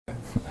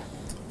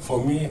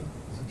For me,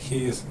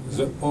 he is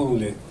the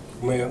only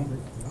man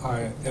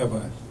I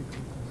ever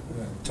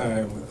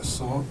time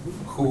saw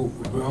who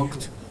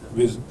worked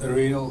with a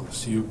real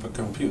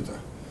supercomputer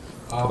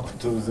up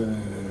to the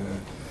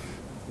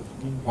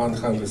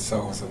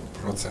 100,000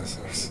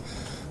 processors.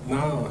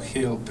 Now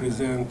he'll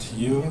present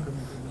you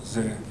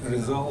the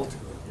result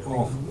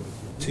of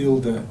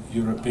TILDA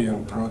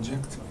European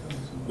project,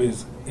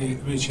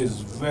 which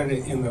is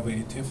very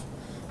innovative,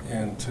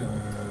 and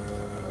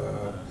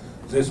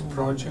this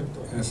project,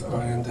 as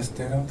I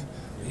understand,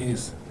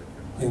 is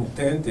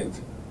intended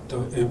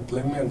to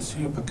implement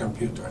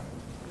supercomputer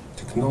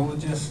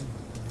technologies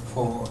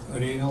for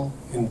real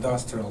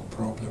industrial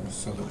problem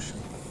solution.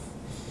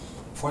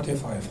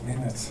 45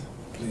 minutes,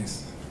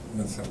 please,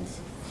 Vincent.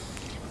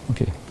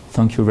 Okay,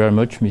 thank you very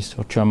much,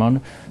 Mr. Chairman,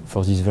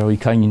 for this very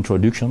kind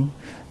introduction.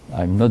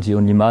 I'm not the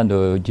only man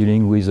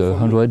dealing with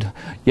 100.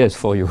 Yes,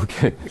 for you,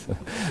 okay.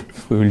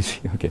 We will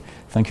see, okay.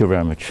 Thank you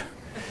very much.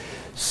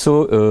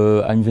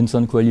 So, I'm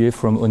Vincent Couaillier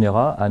from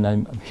ONERA, and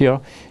I'm here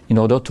in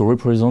order to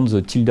represent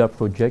the TILDA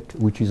project,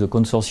 which is a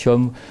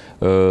consortium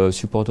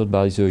supported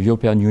by the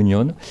European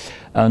Union.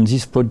 And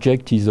this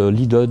project is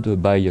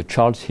led by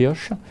Charles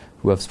Hirsch,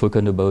 who have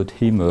spoken about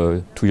him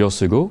 2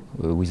 years ago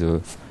with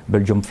a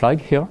Belgium flag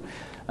here.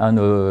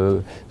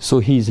 And so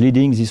he is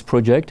leading this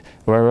project,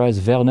 whereas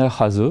Werner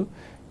Haase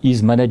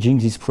is managing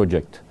this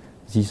project.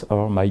 These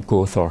are my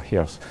co-authors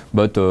here.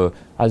 But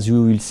as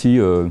you will see,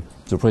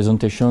 the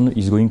presentation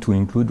is going to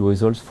include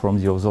results from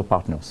the other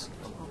partners.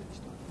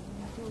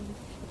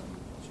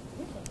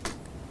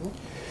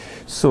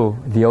 So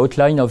the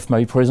outline of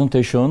my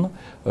presentation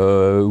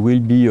will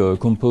be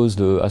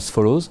composed as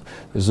follows.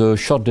 The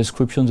short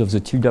descriptions of the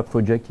TILDA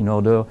project in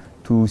order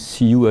to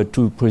see you,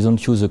 to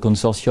present you the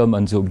consortium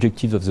and the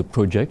objectives of the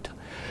project.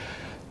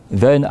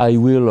 Then I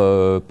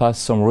will pass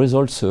some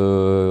results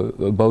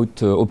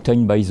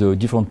obtained by the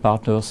different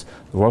partners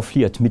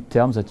roughly at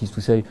midterm, that is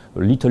to say a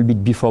little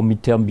bit before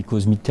midterm,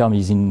 because midterm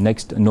is in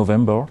next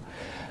November.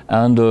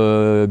 And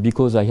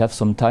because I have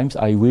some time,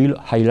 I will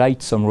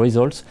highlight some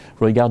results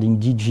regarding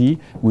DG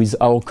with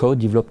our code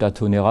developed at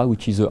ONERA,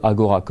 which is the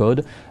Agora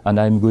code. And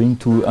I'm going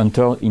to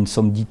enter in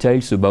some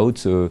details about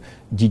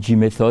DG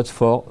methods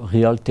for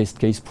real test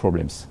case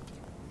problems.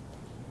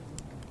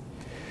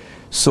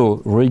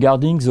 So,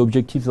 regarding the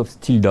objectives of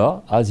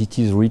TILDA, as it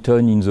is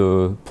written in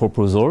the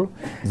proposal,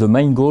 the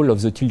main goal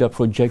of the TILDA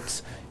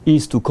projects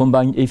is to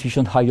combine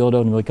efficient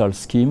high-order numerical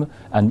scheme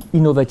and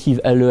innovative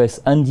LES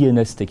and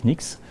DNS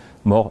techniques,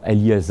 more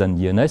LES than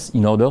DNS,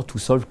 in order to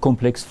solve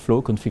complex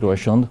flow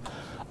configuration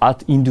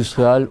at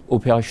industrial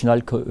operational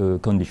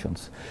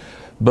conditions.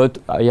 But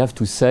I have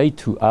to say,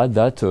 to add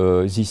that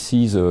this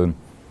is a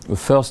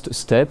first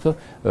step,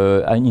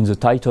 and in the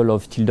title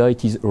of TILDA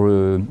it is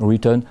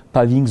written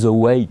paving the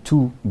way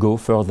to go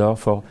further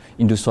for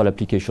industrial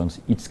applications.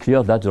 It's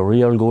clear that the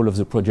real goal of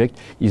the project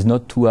is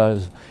not to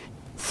have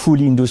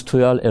fully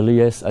industrial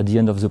LES at the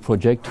end of the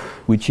project,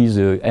 which is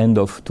the end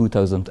of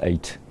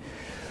 2008.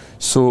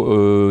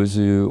 So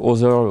the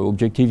other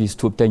objective is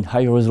to obtain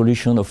high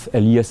resolution of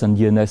LES and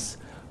DNS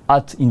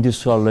at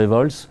industrial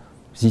levels.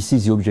 This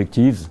is the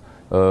objectives,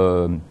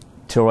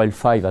 TRL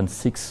 5 and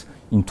 6.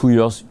 In 2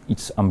 years,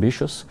 it's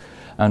ambitious,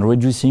 and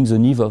reducing the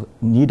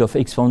need of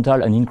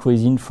experimental and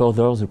increasing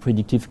further the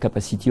predictive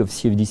capacity of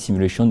CFD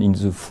simulation in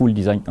the full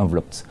design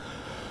envelopes.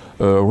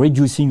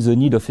 Reducing the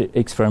need of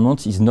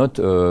experiments is not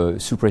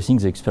suppressing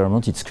the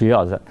experiment. It's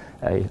clear that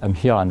I'm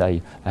here and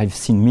I've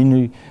seen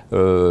many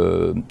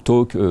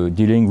talks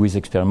dealing with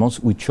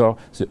experiments, which are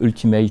the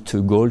ultimate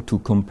goal to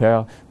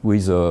compare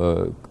with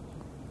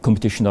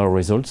computational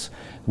results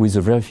with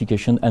the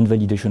verification and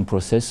validation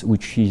process,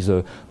 which is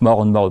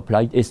more and more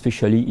applied,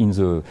 especially in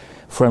the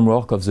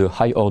framework of the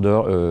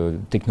high-order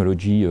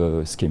technology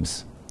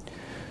schemes.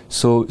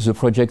 So the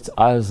project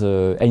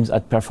aims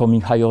at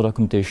performing high-order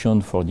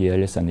computation for the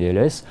LS and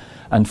ALS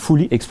and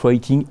fully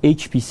exploiting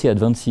HPC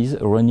advances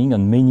running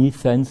on many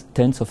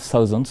tens of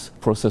thousands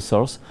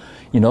processors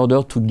in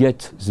order to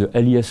get the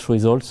LES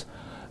results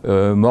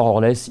more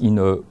or less in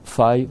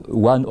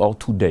 1 or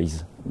 2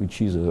 days,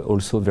 which is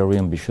also very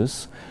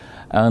ambitious.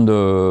 And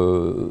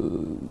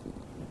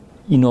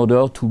in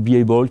order to be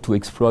able to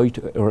exploit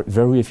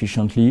very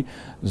efficiently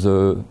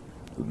the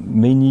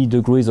many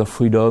degrees of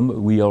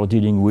freedom we are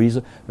dealing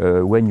with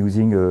when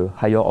using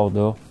higher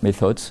order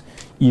methods,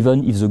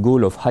 even if the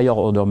goal of higher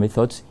order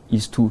methods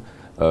is to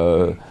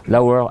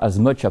lower as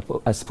much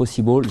as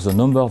possible the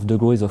number of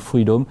degrees of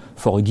freedom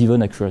for a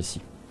given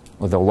accuracy.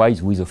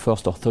 Otherwise, with the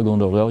first or second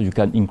order, you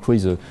can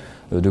increase the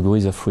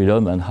degrees of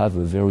freedom and have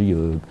a very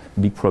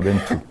big problem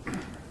too.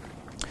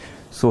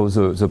 So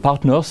the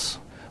partners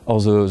are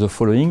the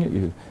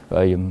following.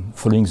 I am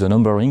following the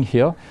numbering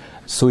here.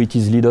 So it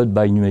is led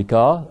by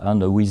NUMECA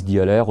and with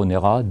DLR,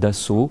 ONERA,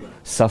 Dassault,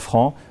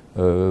 Safran,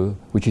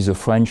 which is a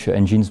French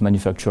engines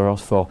manufacturer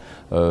for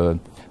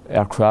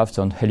aircraft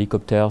and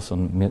helicopters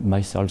and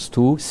missiles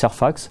too,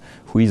 Serfax,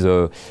 who is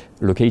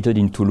located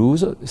in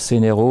Toulouse,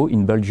 Cenero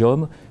in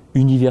Belgium,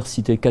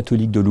 Université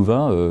catholique de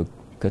Louvain,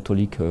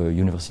 Catholic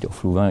University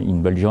of Louvain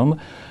in Belgium,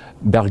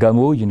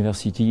 Bergamo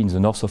University in the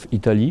north of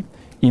Italy,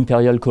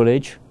 Imperial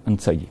College, and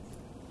Tsagi.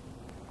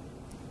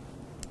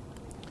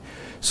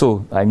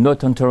 So I'm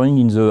not entering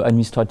in the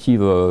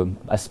administrative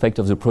aspect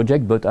of the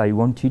project, but I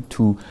wanted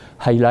to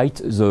highlight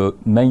the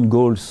main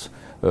goals,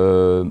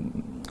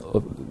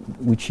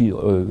 which is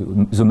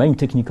the main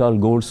technical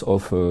goals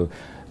of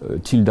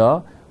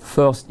TILDA.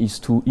 First is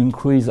to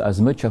increase as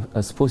much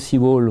as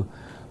possible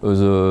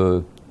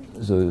the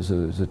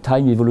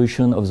time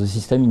evolution of the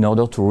system in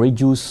order to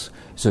reduce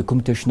the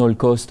computational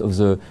cost of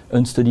the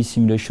unstudied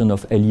simulation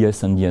of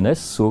LES and DNS.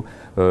 So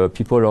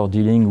people are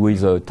dealing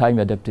with time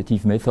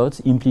adaptative methods,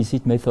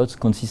 implicit methods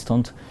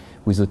consistent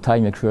with the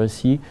time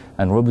accuracy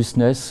and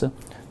robustness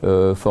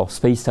for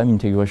space-time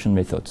integration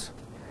methods.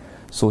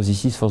 So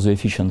this is for the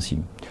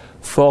efficiency.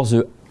 For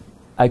the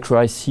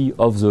accuracy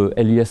of the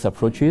LES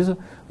approaches,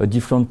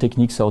 different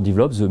techniques are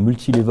developed, the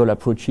multi-level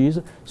approaches,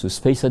 the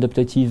space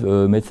adaptative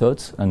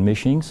methods and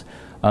meshings,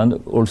 and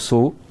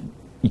also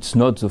it's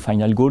not the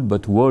final goal,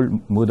 but world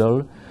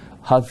model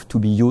have to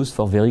be used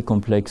for very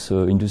complex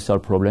industrial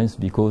problems,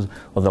 because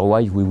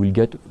otherwise we will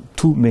get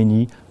too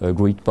many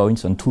grid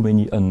points and too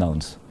many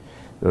unknowns.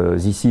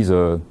 This is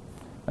an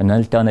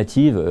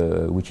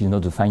alternative, which is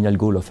not the final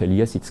goal of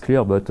LES, it's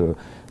clear, but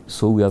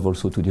so we have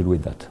also to deal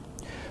with that.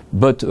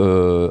 But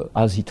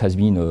as it has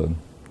been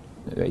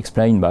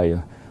explained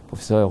by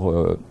Professor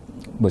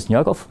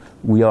Bosniakov,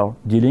 we are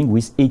dealing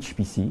with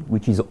HPC,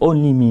 which is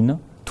only mean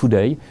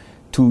today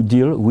to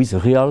deal with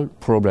real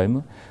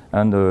problem.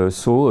 And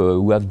so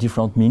we have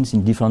different means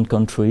in different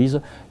countries,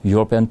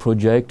 European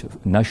project,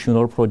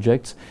 national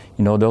projects,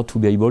 in order to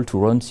be able to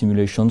run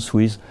simulations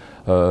with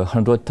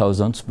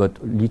 100,000, but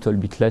a little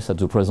bit less at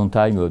the present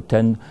time,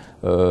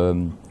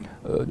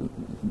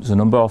 the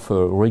number of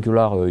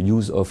regular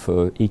use of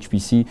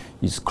HPC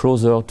is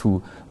closer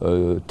to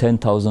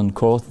 10,000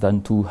 cores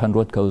than to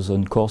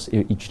 100,000 cores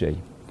each day.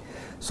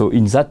 So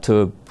in that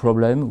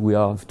problem, we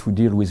have to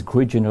deal with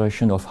great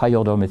generation of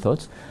high-order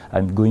methods.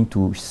 I'm going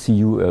to see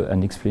you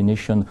an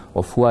explanation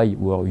of why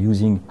we are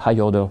using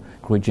high-order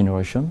great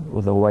generation.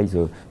 Otherwise,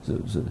 the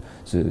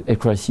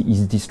accuracy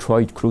is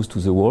destroyed close to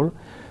the wall.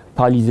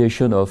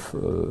 Parallelization of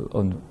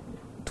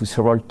to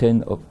several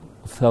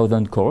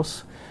 10,000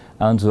 cores,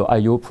 and the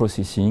I/O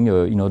processing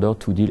in order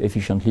to deal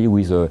efficiently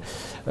with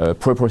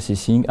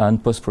pre-processing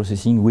and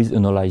post-processing with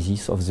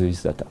analysis of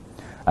this data.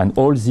 And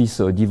all these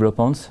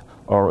developments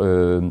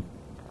are,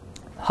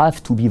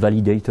 have to be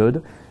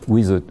validated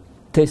with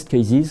test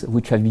cases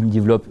which have been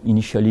developed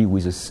initially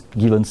with a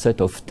given set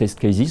of test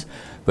cases,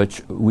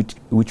 but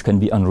which can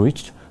be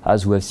enriched,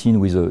 as we have seen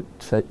with the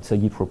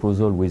Tsagi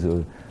proposal with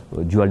a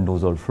dual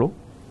nozzle flow.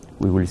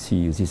 We will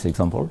see this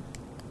example.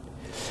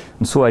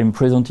 And so I'm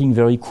presenting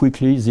very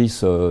quickly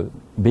these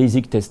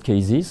basic test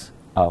cases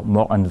are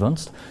more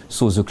advanced.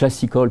 So the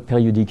classical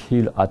periodic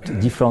hill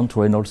at different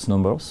Reynolds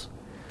numbers.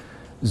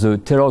 The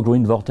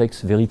Taylor-Green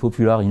vortex, very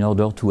popular in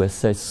order to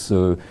assess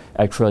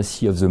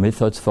accuracy of the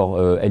methods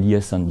for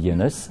LES and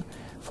DNS,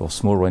 for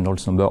small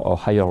Reynolds number or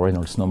higher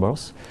Reynolds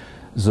numbers.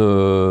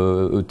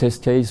 The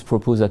test case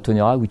proposed at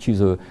ONERA, which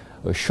is a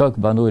shock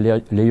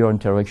boundary layer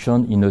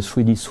interaction in a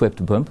 3D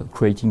swept bump,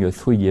 creating a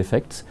 3D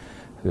effect,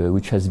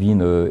 which has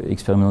been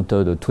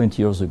experimented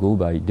 20 years ago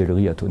by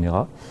Delry at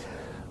ONERA.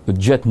 A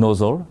jet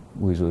nozzle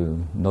with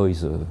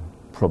noise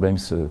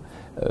problems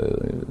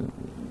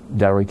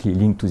directly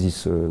linked to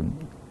these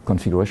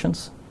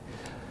configurations.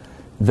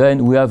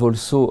 Then we have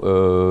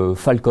also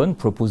Falcon,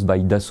 proposed by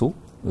Dassault,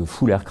 a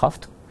full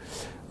aircraft.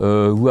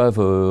 We have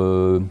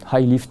a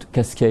high lift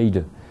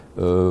cascade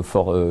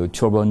for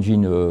turbo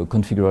engine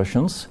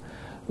configurations.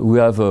 We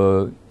have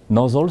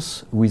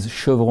nozzles with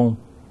chevron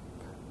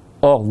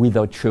or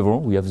without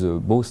chevron. We have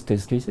both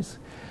test cases.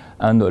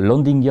 And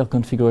landing gear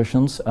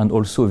configurations, and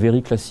also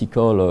very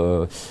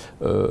classical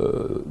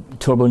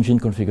turbo engine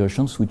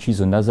configurations, which is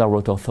a NASA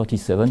Rotor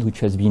 37, which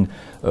has been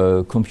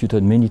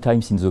computed many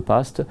times in the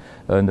past,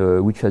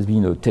 and which has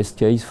been a test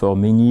case for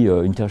many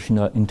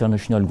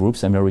international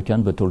groups,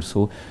 American, but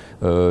also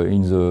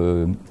in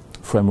the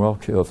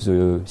framework of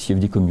the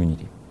CFD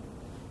community.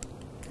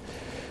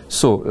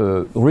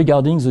 So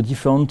regarding the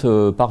different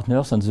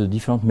partners and the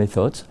different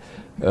methods,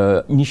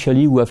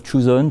 initially we have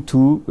chosen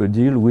to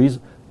deal with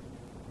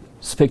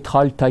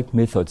spectral type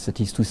methods,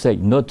 that is to say,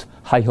 not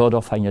high order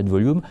finite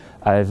volume.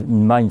 I have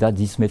in mind that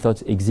these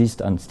methods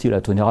exist, and still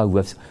at ONERA we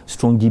have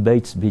strong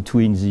debates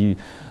between the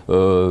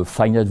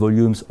finite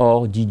volumes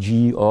or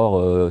DG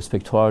or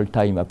spectral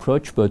time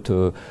approach, but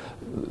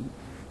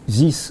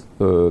this,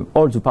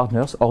 all the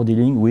partners are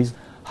dealing with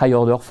high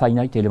order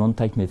finite element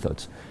type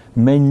methods,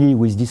 mainly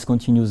with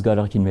discontinuous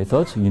Galerkin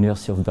methods,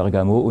 University of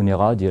Bergamo,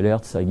 ONERA, DLR,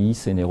 Tsagi,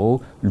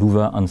 Cenero,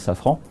 Louvain, and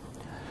Safran.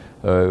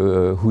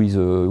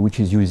 Which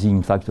is using,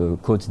 in fact,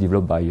 codes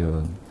developed by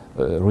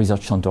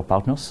research center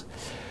partners.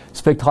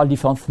 Spectral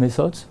difference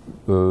methods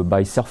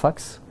by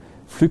Serfax.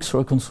 Flux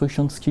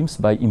reconstruction schemes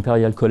by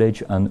Imperial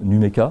College and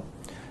NUMECA.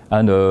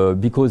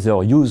 And because they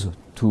are used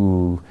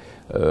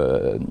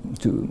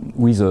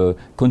with a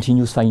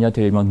continuous finite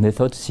element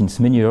method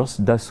since many years,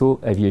 Dassault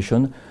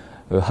Aviation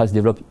has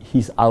developed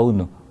his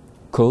own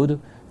code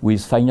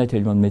with finite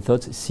element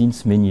methods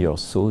since many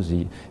years. So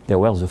they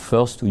were the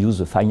first to use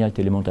the finite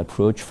element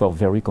approach for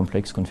very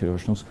complex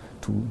configurations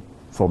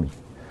for me.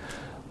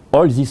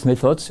 All these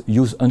methods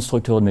use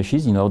unstructured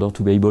meshes in order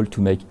to be able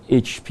to make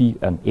HP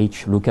and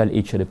local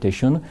H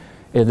adaptation,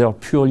 either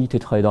purely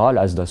tetrahedral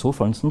as Dassault,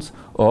 for instance,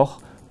 or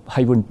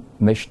hybrid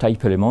mesh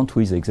type element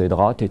with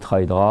hexahedra,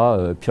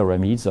 tetrahedra,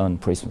 pyramids,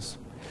 and prisms.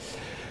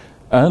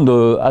 And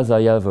as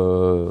I have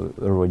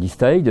already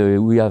stated,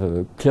 we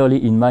have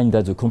clearly in mind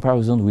that the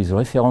comparison with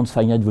reference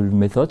finite volume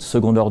methods,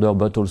 second order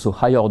but also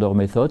higher order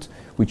methods,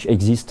 which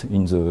exist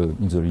in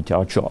the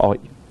literature or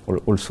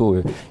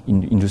also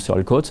in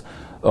industrial codes,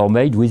 are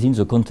made within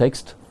the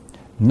context,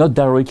 not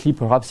directly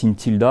perhaps in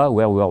TILDA,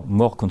 where we are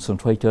more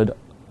concentrated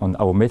on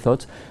our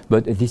methods,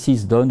 but this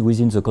is done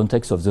within the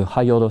context of the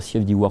high order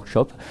CFD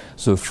workshop.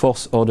 The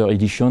fourth order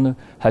edition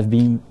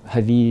having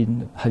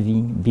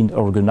been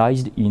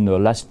organized in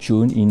last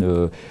June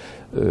in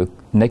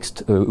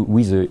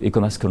with the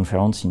ECONAS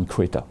conference in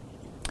Creta.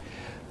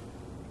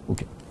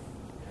 Okay,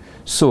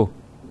 so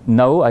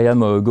now I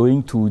am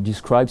going to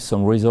describe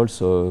some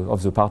results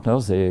of the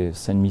partners. They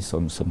send me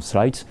some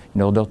slides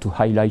in order to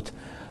highlight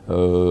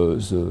where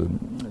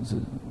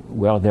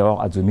they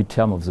are at the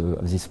midterm of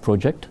this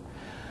project.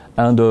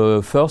 And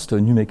first,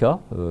 NUMECA,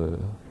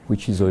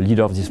 which is a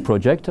leader of this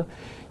project,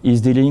 is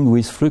dealing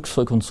with flux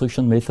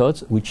reconstruction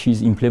methods, which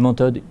is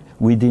implemented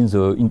within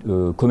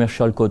the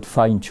commercial code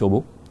Fine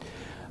Turbo.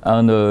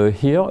 And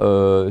here,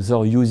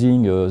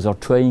 they're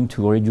trying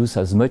to reduce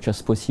as much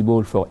as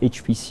possible for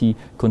HPC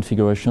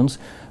configurations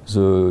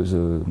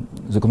the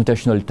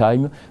computational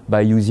time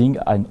by using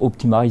and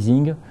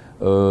optimizing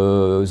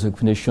the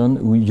computation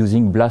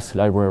using BLAS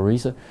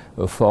libraries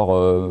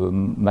for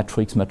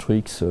matrix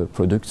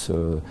products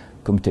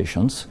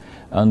computations.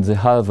 And they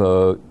have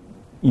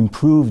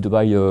improved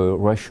by a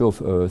ratio of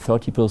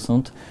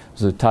 30%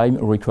 the time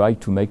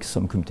required to make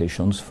some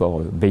computations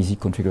for basic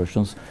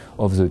configurations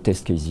of the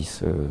test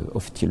cases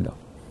of TILDA.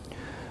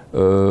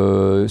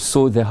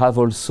 So they have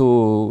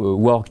also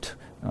worked,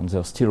 and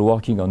they're still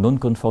working on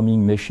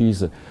non-conforming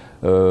meshes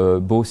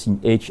both in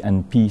H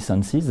and P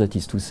senses. That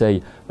is to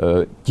say,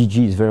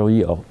 DG is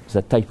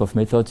that type of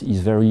method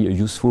is very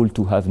useful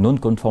to have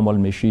non-conformal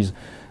meshes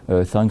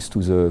thanks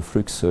to the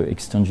flux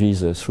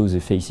exchanges through the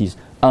faces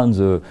and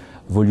the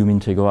volume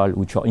integral,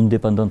 which are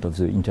independent of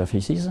the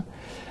interfaces.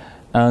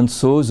 And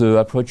so the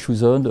approach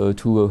chosen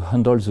to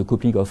handle the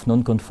coupling of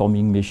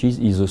non-conforming meshes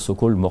is the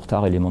so-called mortar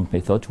element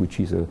method, which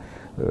is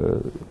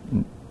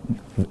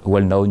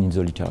well known in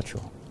the literature.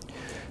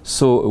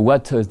 So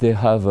what they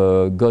have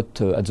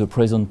got at the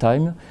present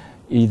time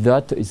is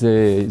that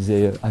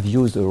they have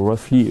used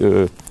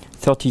roughly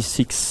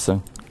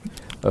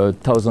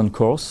 36,000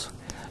 cores,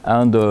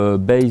 and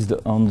based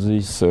on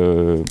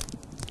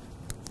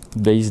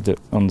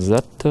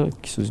that,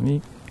 excuse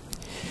me,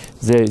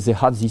 they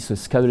have this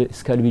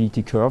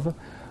scalability curve,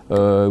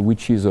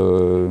 which is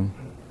of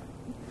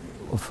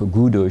a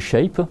good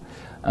shape,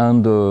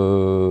 and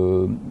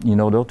in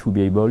order to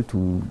be able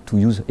to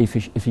use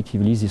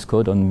effectively this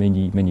code on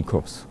many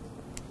cores.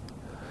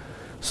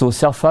 So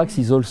Surfax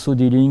is also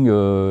dealing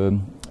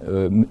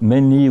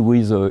mainly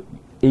with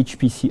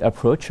HPC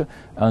approach,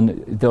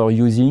 and they are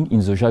using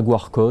in the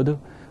Jaguar code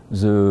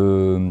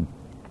the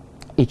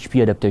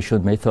HP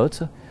adaptation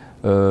methods,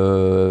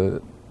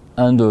 and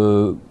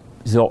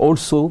they are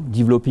also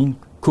developing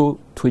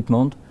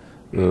co-treatment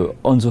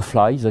on the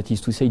fly. That is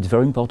to say, it's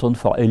very important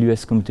for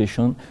LUS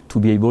computation to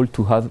be able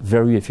to have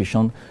very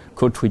efficient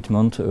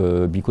co-treatment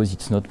because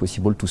it's not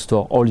possible to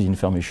store all the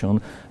information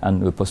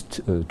and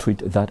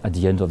post-treat that at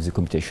the end of the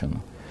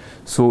computation.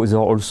 So they're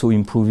also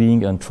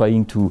improving and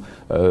trying to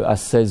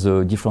assess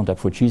different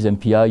approaches,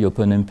 MPI,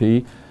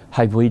 OpenMP,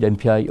 hybrid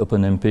MPI,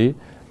 OpenMP,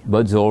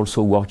 but they're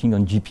also working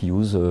on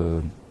GPUs,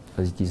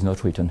 as it is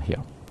not written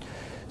here.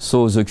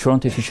 So the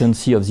current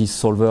efficiency of this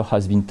solver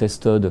has been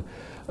tested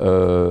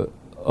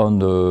on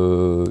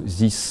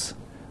this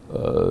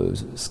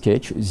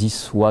sketch.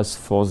 This was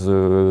for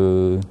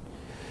the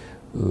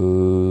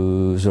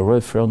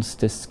reference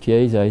test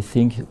case. I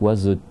think it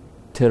was the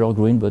Taylor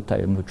Green, but I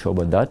am not sure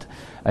about that.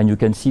 And you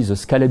can see the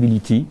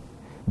scalability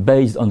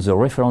based on the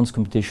reference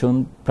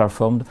computation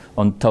performed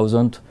on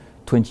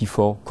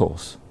 1024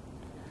 cores.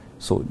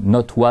 So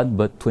not one,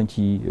 but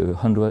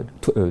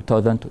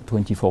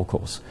 1024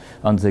 cores.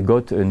 And they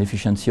got an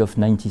efficiency of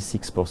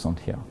 96%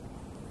 here.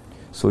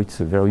 So it's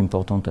a very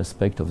important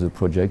aspect of the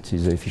project,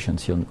 is the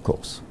efficiency on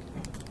cores.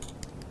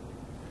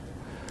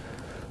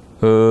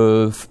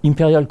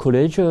 Imperial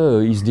College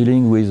is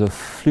dealing with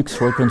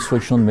flux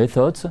reconstruction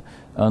methods,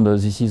 and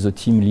this is a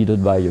team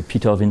led by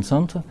Peter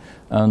Vincent.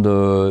 And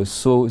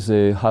so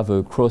they have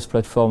a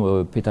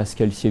cross-platform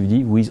petascale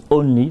CFD with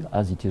only,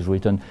 as it is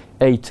written,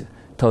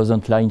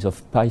 8,000 lines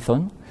of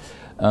Python.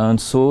 And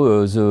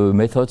so the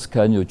methods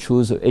can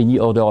choose any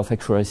order of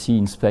accuracy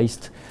in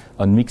space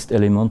on mixed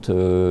element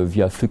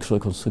via flux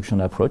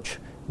reconstruction approach,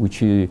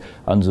 which is,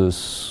 and the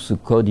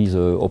code is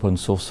open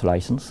source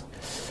license.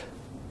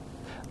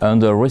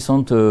 And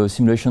recent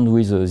simulation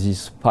with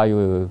this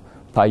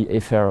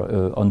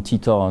PI-FR on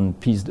theta on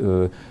P's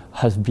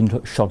has been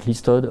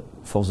shortlisted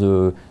for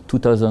the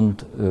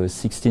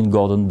 2016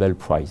 Gordon Bell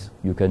Prize.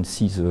 You can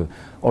see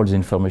all the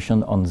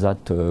information on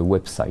that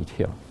website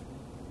here.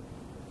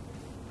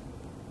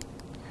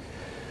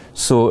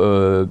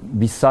 So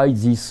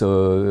besides this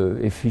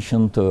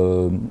efficient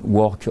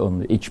work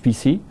on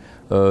HPC,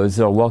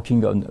 they are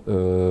working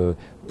on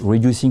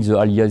reducing the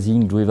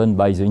aliasing driven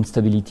by the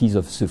instabilities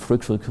of the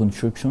flux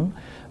reconstruction,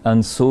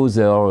 and so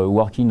they are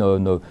working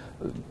on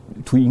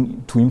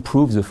to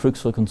improve the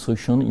flux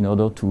reconstruction in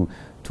order to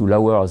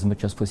lower as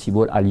much as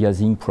possible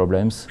aliasing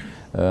problems,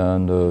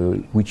 and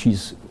which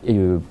is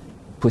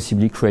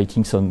possibly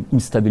creating some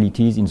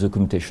instabilities in the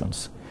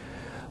commutations.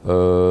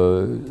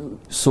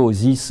 So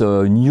these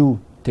new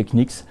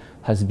techniques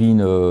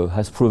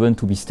has proven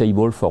to be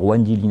stable for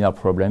 1D linear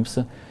problems.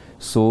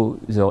 So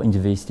they are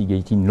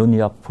investigating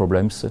nonlinear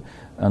problems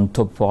and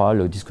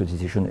temporal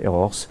discretization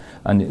errors.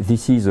 And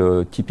this is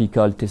a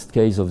typical test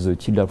case of the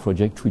TILDA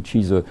project, which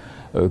is a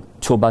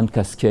turbine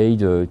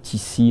cascade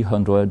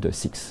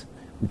TC106,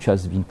 which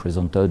has been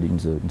presented in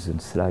the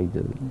slide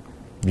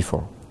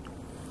before.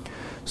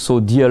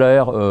 So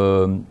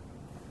DLR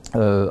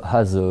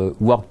has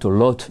worked a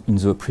lot in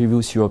the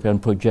previous European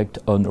project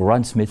on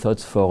RANS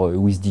methods for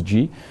with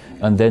DG,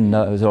 and then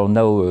they are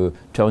now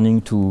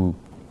turning to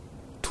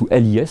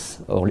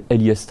LES or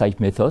LES type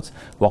methods,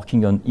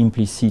 working on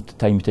implicit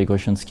time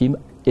integration scheme,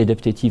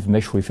 adaptative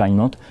mesh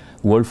refinement,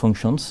 wall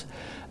functions,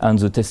 and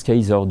the test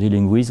case they are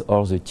dealing with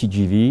are the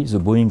TGV, the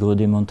Boeing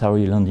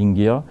rudimentary landing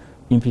gear,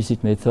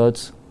 implicit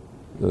methods,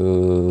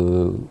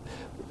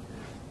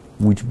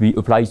 which be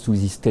applied to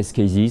these test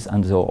cases,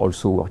 and they are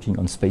also working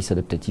on space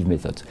adaptative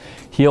methods.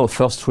 Here,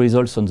 first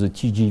results on the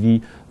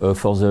TGV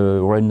for the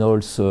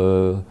Reynolds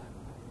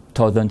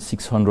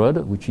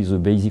 1600, which is the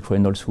basic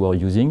Reynolds we are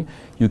using.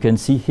 You can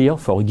see here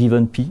for a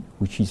given P,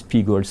 which is P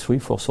equals 3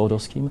 for order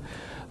scheme,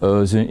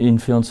 the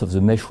influence of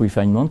the mesh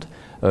refinement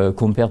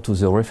compared to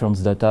the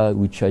reference data,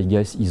 which I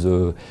guess is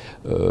a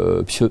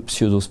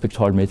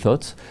pseudo-spectral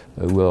methods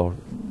we are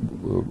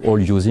all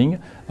using.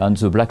 And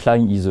the black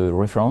line is a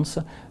reference.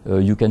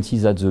 You can see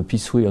that the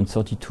P3 on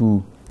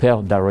 32 per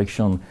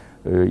direction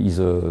is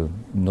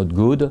not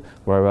good,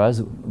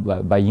 whereas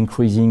by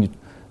increasing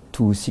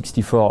to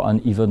 64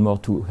 and even more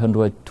to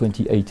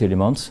 128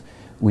 elements,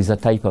 with a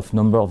type of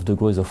number of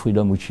degrees of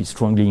freedom which is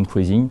strongly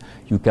increasing,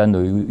 you can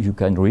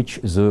reach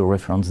the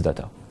reference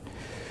data.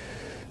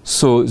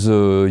 So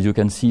you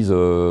can see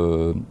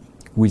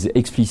with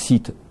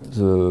explicit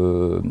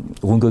the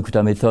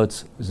Runge-Kutta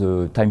methods,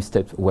 the time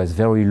step was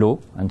very low,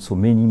 and so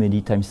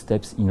many time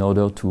steps in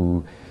order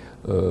to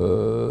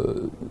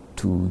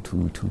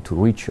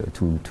reach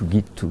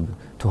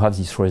to have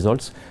these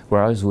results.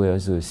 Whereas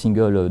with a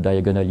single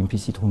diagonal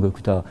implicit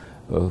Runge-Kutta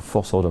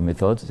fourth order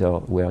methods, they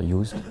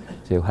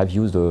have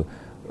used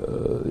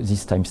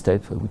this time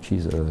step, which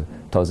is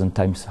 1,000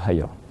 times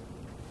higher.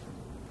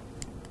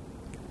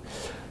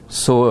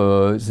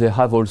 So they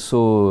have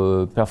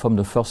also performed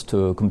the first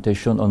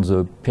computation on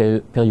the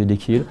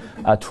periodic hill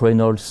at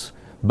Reynolds,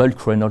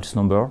 bulk Reynolds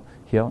number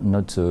here,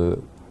 not the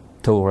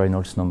tau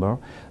Reynolds number,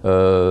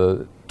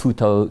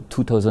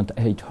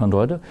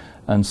 2,800.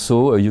 And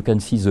so you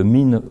can see the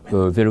mean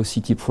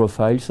velocity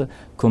profiles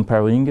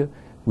comparing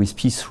with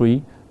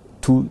P3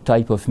 two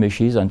type of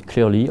meshes, and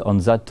clearly on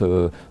that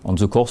on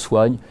the course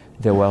one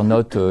they were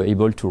not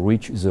able to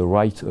reach the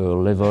right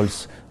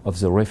levels of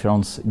the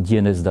reference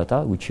DNS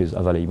data, which is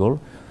available,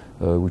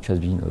 which has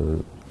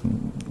been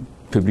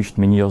published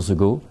many years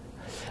ago.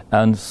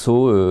 And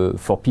so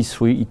for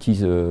P3 it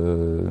is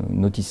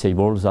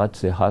noticeable that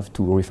they have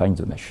to refine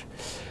the mesh.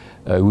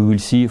 We will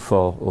see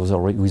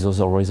with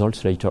other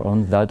results later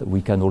on that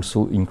we can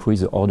also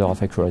increase the order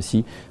of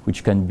accuracy,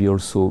 which can be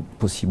also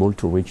possible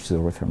to reach the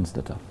reference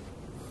data.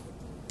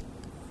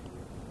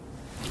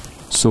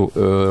 So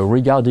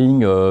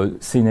regarding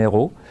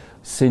CNERO,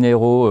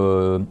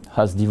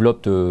 has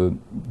developed a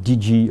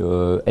DG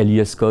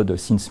LES code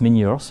since many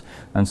years,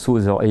 and so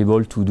they are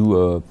able to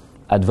do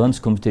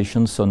advanced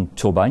computations on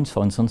turbines,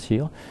 for instance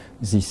here.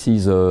 This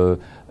is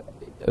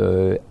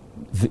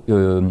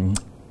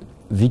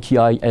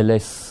VKI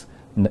LS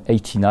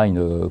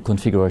 89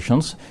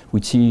 configurations,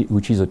 which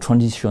is a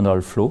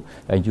transitional flow,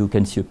 and you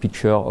can see a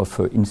picture of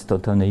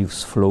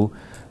instantaneous flow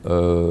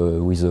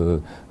with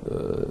a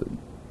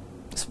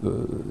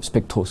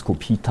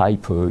spectroscopy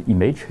type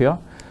image here.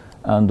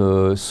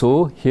 And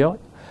so here,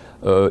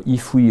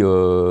 if we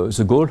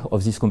the goal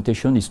of this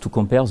computation is to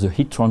compare the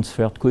heat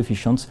transfer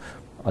coefficients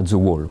at the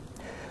wall,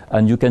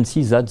 and you can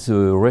see that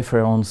the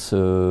reference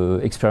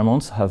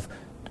experiments have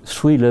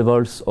three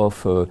levels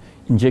of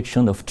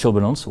injection of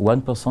turbulence: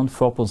 1%,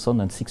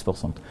 4%, and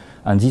 6%.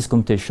 And these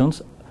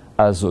computations,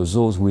 as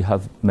those we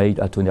have made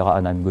at ONERA,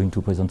 and I'm going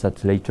to present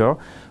that later,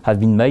 have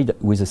been made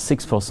with a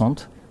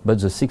 6%, but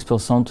the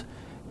 6%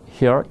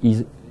 here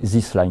is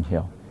this line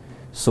here.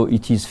 So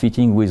it is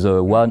fitting with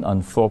 1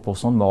 and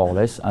 4% more or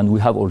less, and we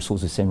have also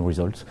the same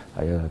results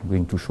I am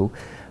going to show.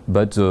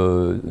 But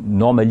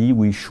normally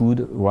we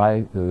should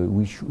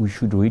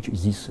reach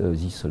this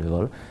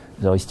level.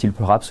 there is still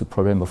perhaps a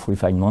problem of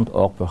refinement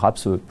or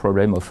perhaps a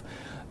problem of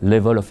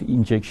level of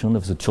injection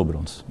of the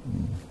turbulence.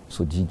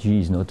 So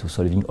DG is not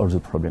solving all the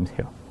problems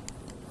here.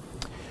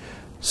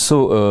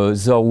 So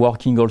they are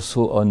working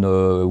also on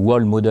a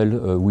wall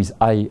model with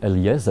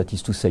ILES, that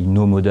is to say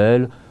no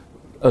model,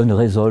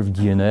 unresolved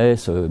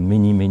DNS,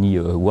 many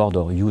words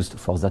are used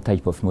for that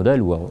type of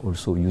model. We are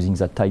also using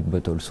that type,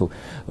 but also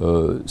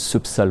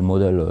subcell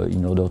model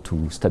in order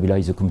to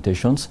stabilize the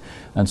computations.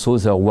 And so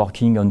they are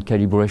working on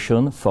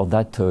calibration for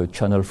that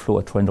channel flow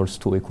at Reynolds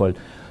 2 equal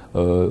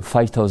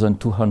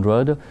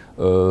 5200,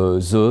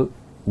 the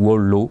wall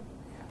low.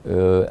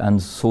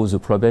 And so the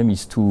problem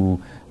is to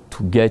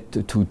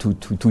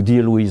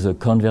deal with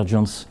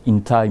convergence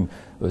in time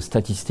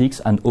statistics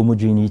and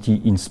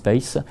homogeneity in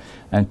space,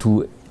 and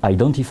to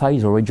identify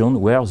the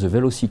region where the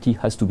velocity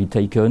has to be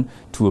taken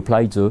to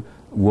apply the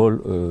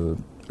wall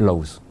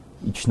laws.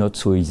 It's not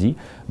so easy,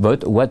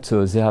 but what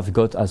they have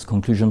got as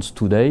conclusions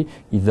today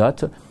is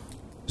that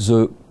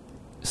the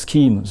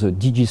scheme, the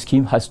DG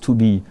scheme, has to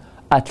be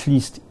at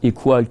least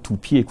equal to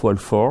P equal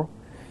 4,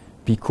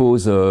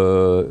 because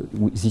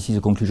this is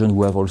a conclusion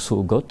we have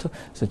also got.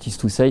 That is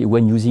to say,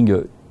 when using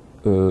a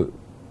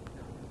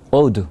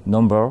odd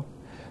number,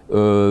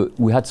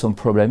 we had some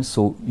problems.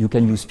 So you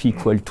can use P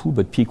equal 2,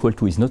 but P equal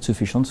 2 is not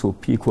sufficient. So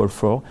P equal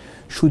 4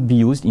 should be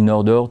used in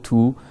order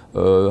to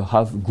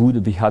have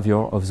good behavior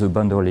of the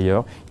boundary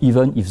layer,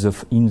 even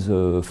if in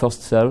the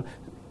first cell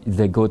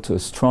they got a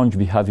strange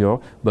behavior,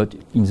 but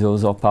in the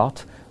other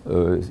part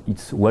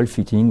it's well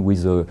fitting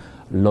with a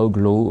log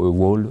low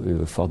wall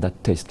for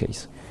that test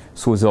case.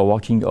 So they are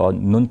working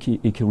on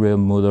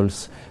non-equilibrium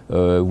models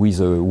with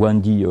a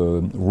 1D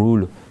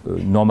rule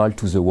normal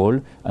to the wall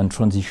and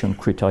transition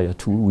criteria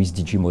 2 with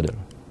DG model.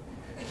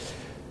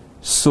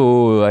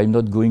 So I'm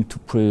not going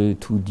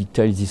to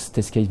detail this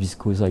test case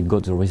because I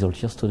got the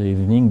result yesterday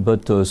evening,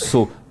 but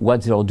so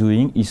what they are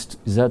doing is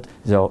that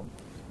they are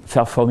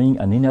performing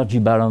an energy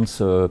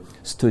balance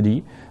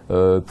study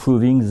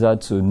proving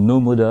that no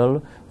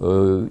model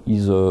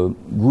is a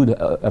good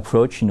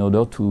approach in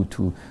order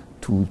to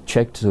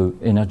check the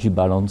energy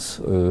balance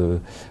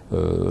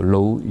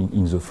law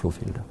in the flow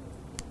field.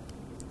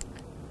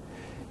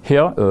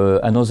 Here,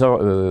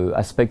 another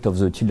aspect of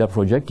the TILDA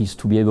project is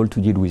to be able to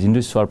deal with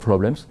industrial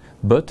problems,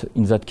 but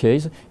in that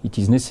case, it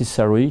is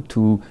necessary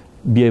to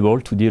be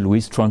able to deal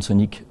with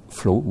transonic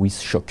flow, with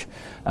shock.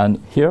 And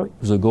here,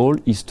 the goal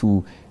is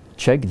to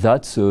check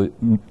that the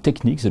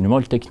techniques, the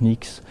normal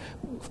techniques,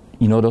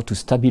 in order to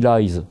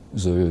stabilize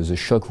the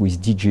shock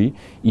with DG,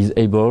 is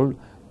able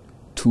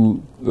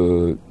to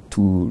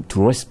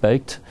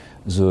respect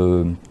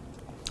the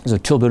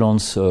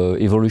turbulence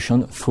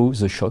evolution through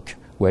the shock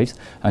waves.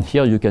 And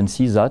here you can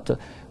see that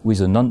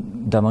with a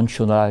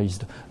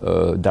non-dimensionalized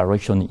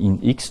direction in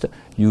X,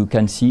 you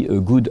can see a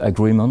good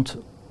agreement,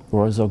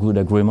 rather good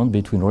agreement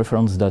between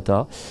reference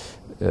data,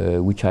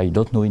 which I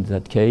don't know in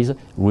that case,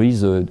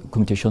 with the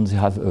computations they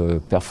have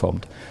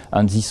performed.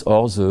 And these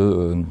are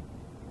the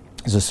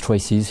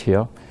stresses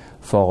here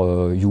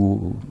for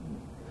U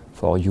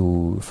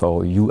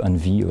and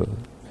V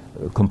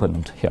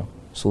component here.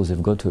 So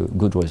they've got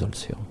good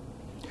results here.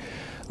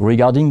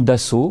 Regarding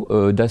Dassault,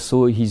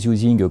 Dassault is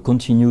using a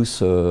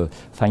continuous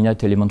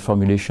finite element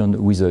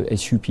formulation with a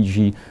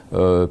SUPG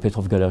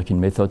Petrov-Galerkin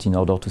method in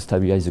order to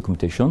stabilize the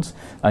computations.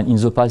 And in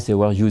the past they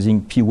were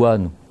using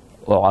P1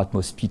 or at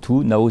most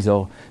P2. Now they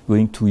are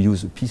going to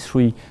use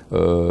P3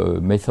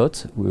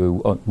 methods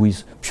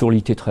with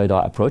purely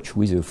tetrahedral approach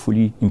with a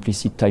fully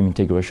implicit time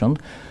integration.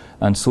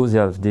 And so they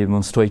have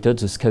demonstrated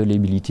the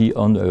scalability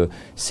on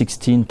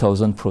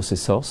 16,000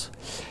 processors.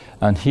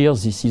 And here,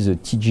 this is a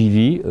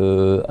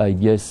TGV. I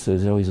guess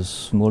there is a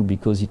small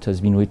because it has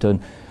been written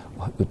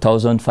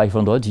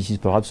 1,500. This is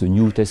perhaps a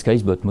new test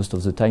case, but most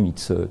of the time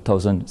it's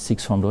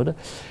 1,600.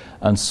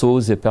 And so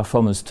they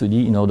perform a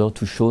study in order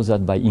to show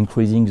that by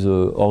increasing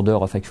the order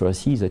of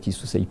accuracy, that is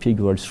to say P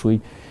equals 3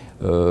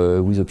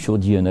 with a pure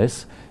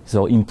DNS, they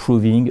are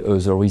improving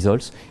the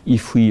results.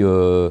 If we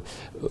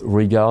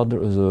regard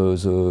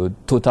the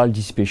total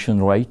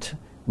dissipation rate,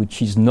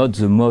 which is not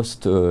the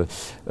most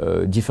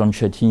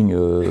differentiating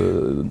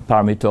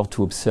parameter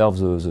to observe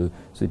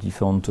the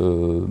different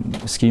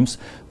schemes,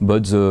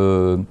 but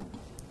the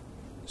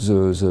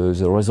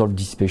result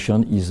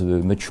dissipation is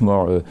much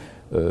more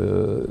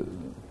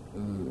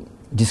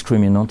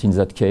discriminant in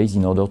that case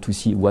in order to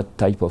see what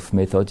type of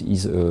method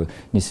is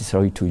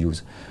necessary to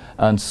use.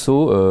 And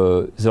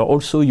so they're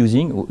also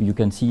using, you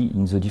can see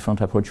in the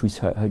different approach which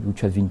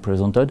have been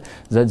presented,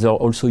 that they're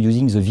also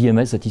using the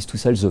VMS, that is to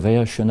say the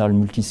variational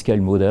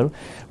multiscale model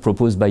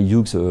proposed by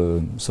Hughes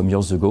some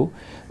years ago.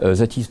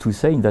 That is to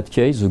say, in that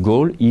case, the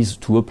goal is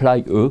to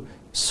apply a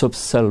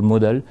subcell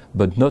model,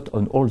 but not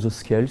on all the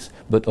scales,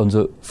 but on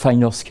the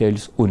finer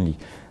scales only.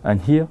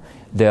 And here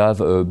they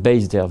have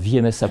based their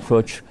VMS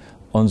approach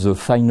on the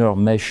finer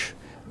mesh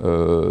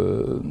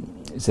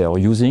they are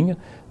using,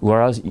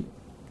 whereas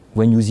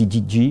when using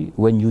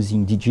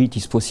DG, it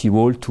is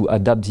possible to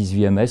adapt this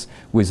VMS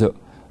with a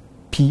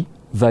P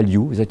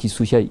value. That is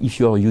to say, if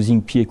you are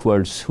using p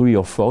equals 3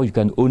 or 4, you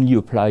can only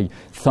apply,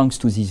 thanks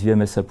to this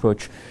VMS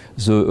approach,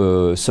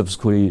 the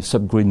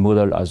subgrid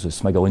model as the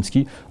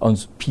Smagorinsky on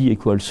p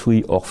equals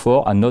 3 or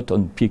 4, and not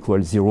on p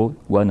equals 0,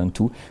 1, and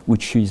 2,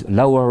 which is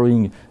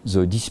lowering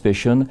the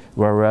dissipation,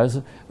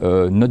 whereas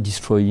not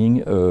destroying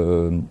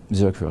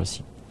the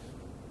accuracy.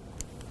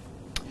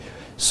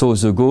 So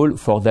the goal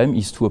for them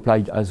is to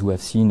apply, as we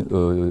have seen,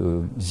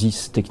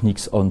 these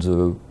techniques on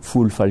the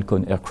full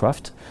Falcon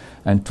aircraft,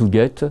 and to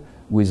get,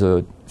 with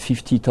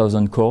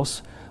 50,000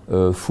 cores,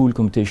 full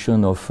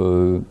computation of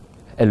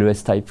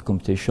LES type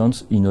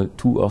computations in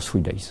 2 or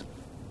 3 days.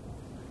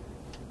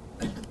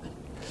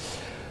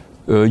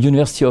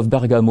 University of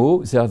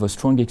Bergamo, they have a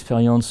strong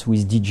experience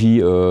with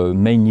DG,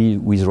 mainly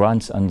with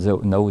RANs, and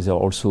now they're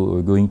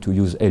also going to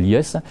use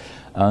LES.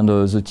 And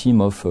the team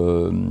of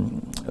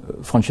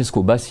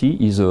Francesco Bassi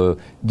is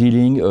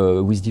dealing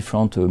with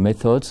different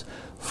methods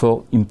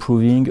for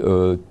improving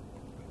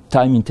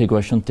time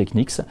integration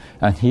techniques.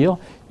 And here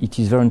it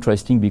is very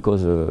interesting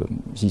because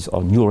these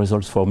are new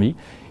results for me.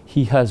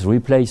 He has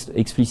replaced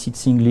explicit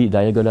singly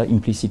diagonal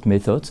implicit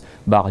methods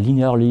by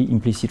linearly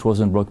implicit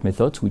Rosenbrock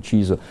methods, which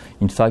is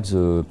in fact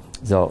the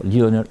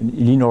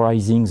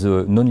linearizing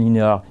the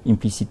nonlinear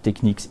implicit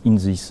techniques in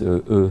this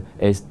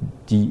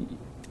ESDIRK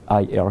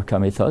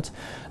method.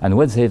 And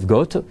what they've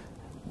got,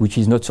 which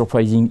is not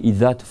surprising, is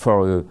that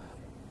for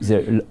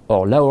they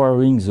are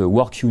lowering the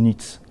work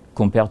units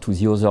compared to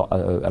the other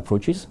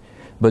approaches,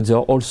 but they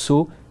are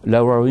also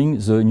lowering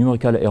the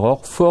numerical error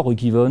for a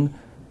given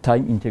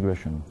time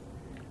integration.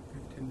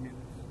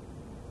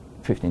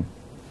 15.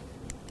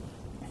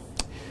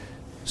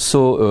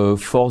 So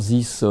for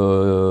this,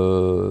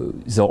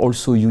 they're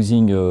also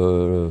using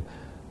the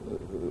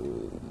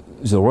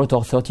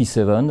rotor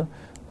 37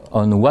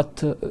 on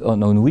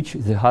which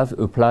they have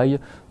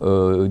applied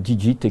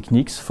DG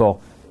techniques for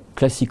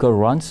classical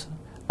runs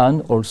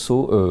and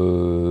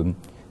also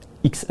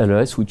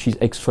XLS, which is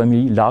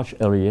extremely large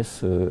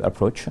LES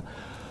approach,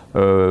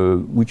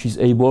 which is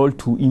able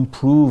to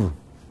improve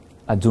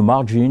at the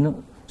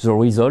margin the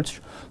results.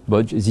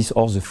 But these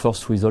are the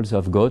first results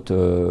I've got.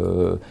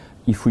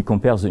 If we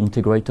compare the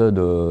integrated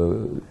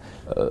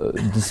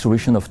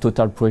distribution of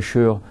total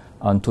pressure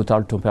and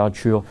total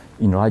temperature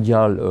in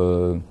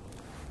radial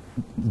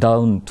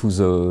down to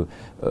the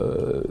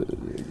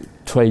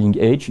trailing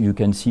edge, you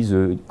can see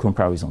the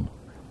comparison,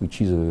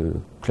 which is a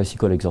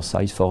classical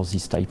exercise for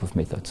this type of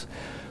methods.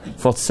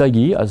 For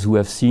Tsagi, as we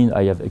have seen,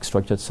 I have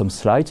extracted some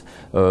slides.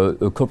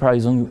 A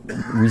comparison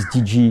with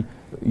DG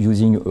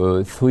using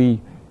 3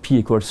 p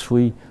equals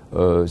 3,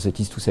 that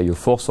is to say a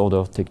fourth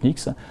order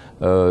techniques,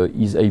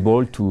 is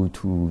able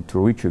to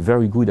reach a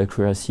very good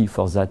accuracy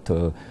for that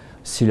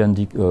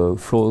cyclic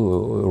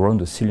flow around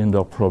the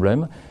cylinder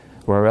problem,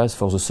 whereas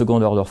for the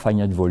second order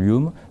finite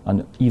volume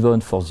and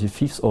even for the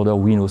fifth order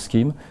Winnow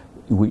scheme,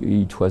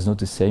 it was not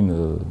the same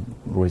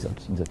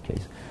result in that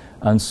case.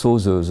 And so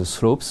the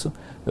slopes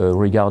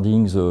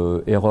regarding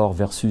the error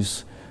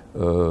versus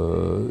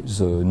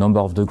the number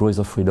of degrees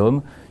of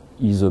freedom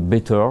is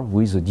better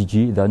with the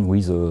DG than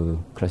with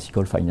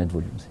classical finite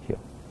volumes here.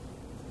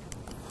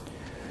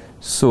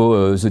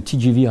 So the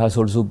TGV has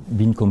also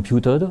been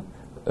computed,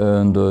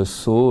 and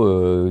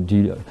so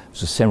the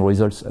same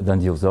results than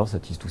the others,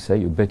 that is to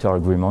say a better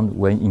agreement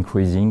when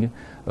increasing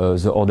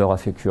the order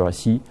of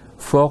accuracy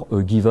for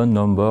a given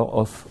number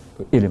of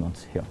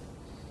elements here.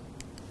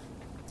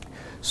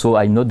 So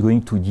I'm not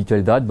going to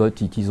detail that,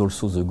 but it is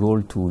also the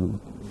goal to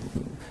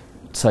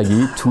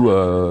Tsagi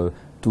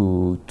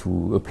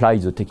to apply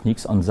the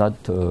techniques on that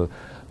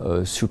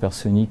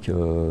supersonic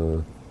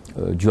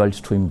dual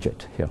stream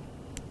jet here.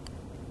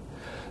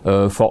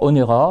 For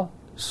ONERA,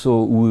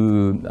 so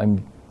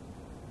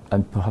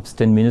I'm perhaps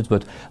 10 minutes,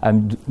 but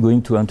I'm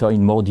going to enter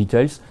in more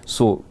details.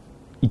 So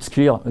it's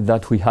clear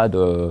that we had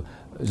the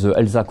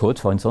ELSA code,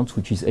 for instance,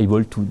 which is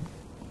able to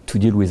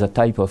deal with a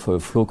type of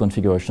flow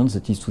configurations,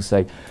 that is to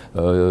say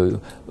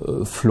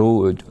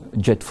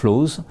jet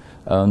flows,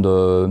 and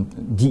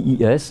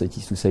DES, that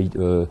is to say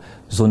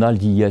zonal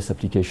DES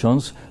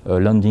applications,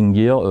 landing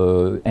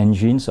gear,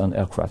 engines and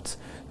aircrafts.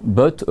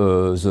 But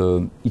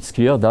it's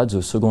clear that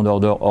the second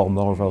order or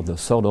moreover the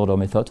third order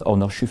methods are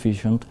not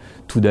sufficient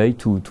today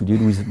to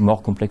deal with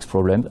more complex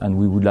problems, and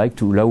we would like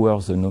to lower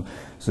the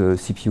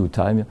CPU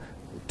time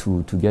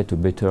to get a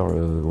better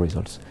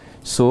results.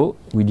 So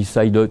we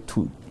decided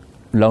to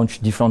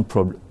launch different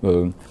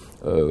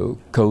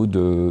code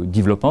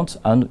developments,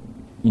 and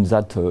in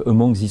that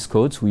among these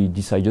codes we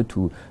decided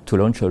to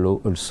launch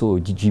also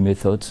DG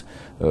methods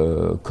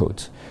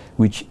codes,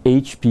 which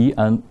HP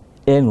and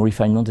M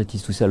refinement, that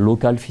is to say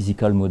local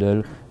physical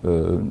model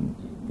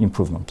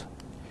improvement.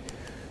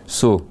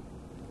 So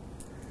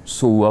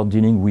we are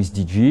dealing with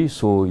DG,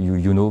 so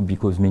you know,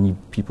 because many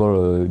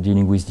people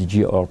dealing with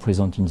DG are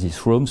present in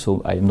this room,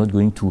 so I am not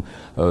going to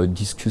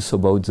discuss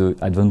about the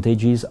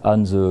advantages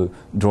and the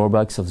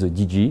drawbacks of the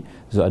DG.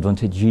 The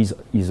advantages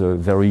is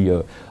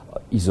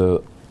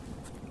the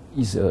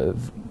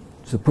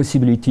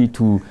possibility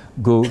to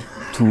go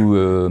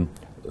to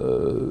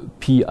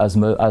P as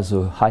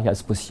high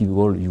as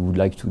possible you would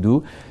like to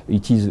do.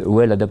 It is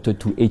well adapted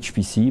to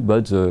HPC,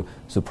 but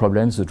the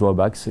problems, the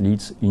drawbacks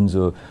leads in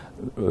the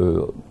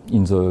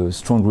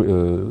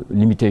strong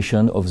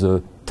limitation of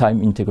the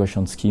time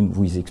integration scheme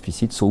with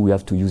explicit, so we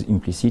have to use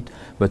implicit,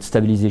 but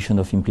stabilization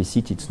of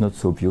implicit, it's not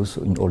so obvious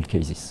in all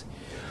cases.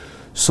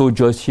 So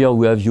just here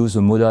we have used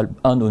a modal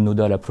and a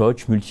nodal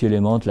approach,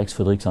 multi-element, like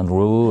Fredericks and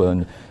Rowe,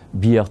 and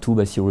BR2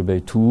 by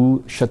Series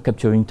 2, shock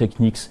capturing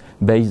techniques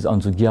based on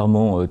the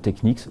Guermont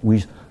techniques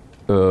with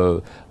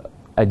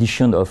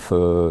addition of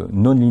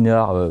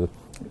non-linear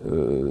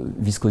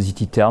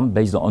viscosity term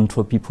based on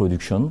entropy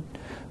production.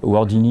 We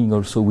are dealing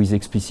also with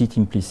explicit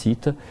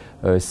implicit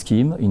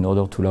scheme in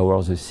order to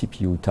lower the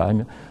CPU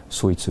time,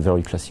 so it's a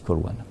very classical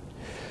one.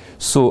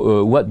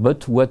 So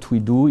what we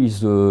do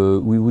is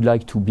we would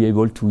like to be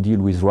able to deal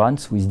with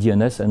RANs, with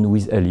DNS and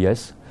with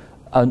LES,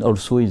 and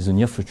also in the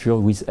near future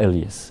with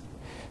LES.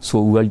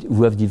 So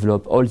we have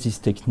developed all these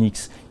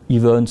techniques,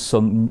 even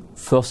some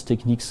first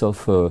techniques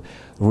of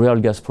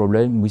real gas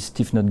problem with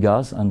stiffened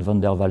gas and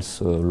van der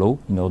Waals law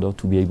in order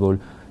to be able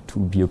to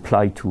be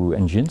applied to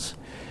engines.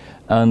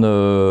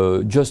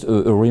 And just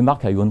a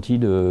remark I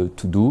wanted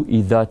to do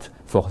is that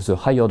for the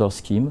high order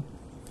scheme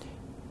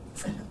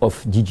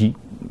of DG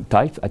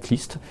type, at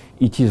least,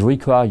 it is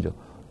required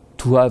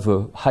to have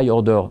a high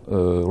order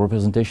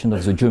representation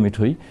of the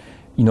geometry.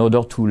 In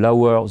order to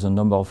lower the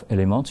number of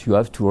elements, you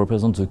have to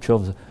represent the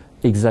curves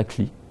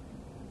exactly,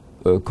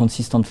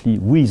 consistently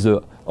with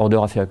the order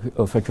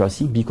of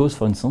accuracy, because,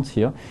 for instance,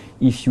 here,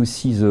 if you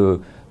see the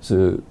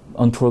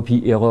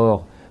entropy error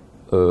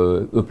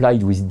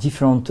applied with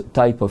different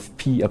type of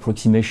P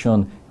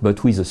approximation,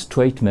 but with a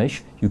straight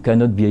mesh, you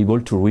cannot be able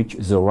to reach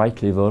the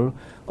right level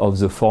of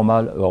the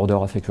formal order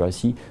of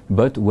accuracy.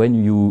 But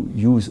when you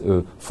use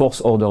a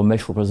fourth order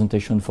mesh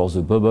representation for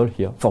the bubble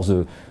here, for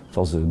the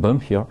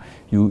bump here,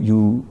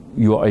 you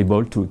are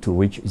able to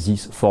reach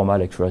this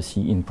formal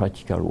accuracy in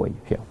practical way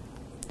here.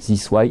 This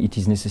is why it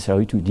is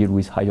necessary to deal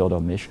with high order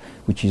mesh,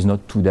 which is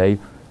not today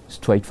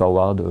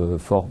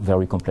straightforward for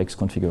very complex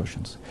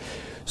configurations.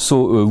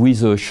 So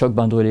with shock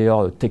boundary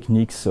layer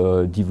techniques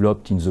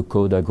developed in the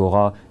code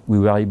Agora, we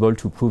were able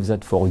to prove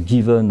that for a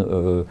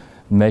given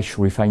mesh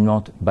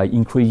refinement by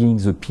increasing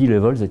the P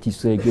level, that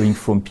is going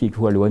from P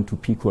equal 1 to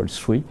P equals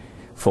 3,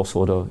 fourth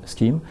order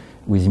scheme,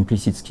 with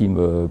implicit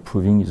scheme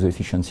proving the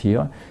efficiency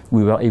here.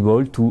 We were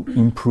able to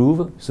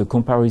improve the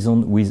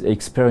comparison with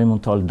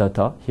experimental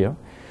data here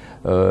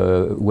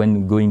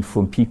when going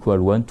from P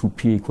equal 1 to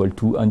P equal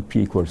 2 and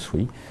P equal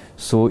 3.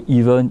 So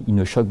even in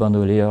a shock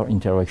boundary layer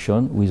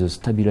interaction with a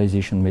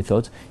stabilization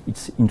method,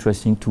 it's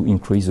interesting to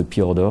increase the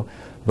P order,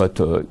 but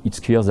it's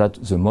clear that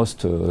the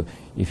most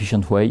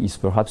efficient way is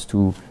perhaps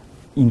to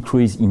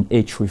increase in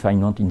H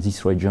refinement in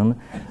this region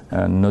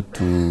and not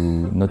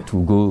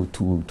to go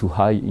too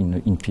high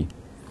in P.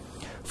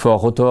 For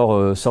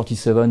rotor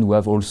 37, we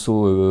have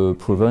also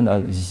proven,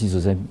 this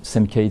is the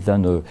same case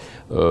than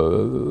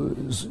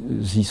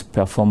this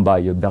performed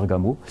by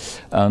Bergamo,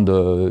 and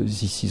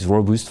this is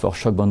robust for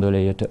shock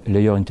boundary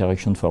layer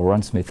interaction for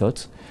RANS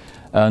methods.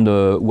 And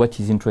what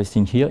is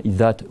interesting here is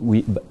that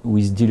by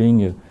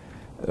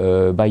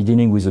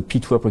dealing with a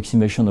P2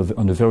 approximation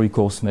on a very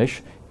coarse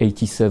mesh,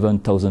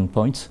 87,000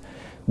 points,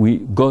 we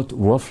got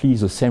roughly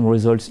the same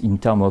results in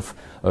terms of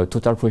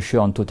total pressure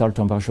and total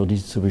temperature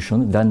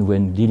distribution than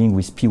when dealing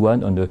with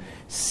P1 on the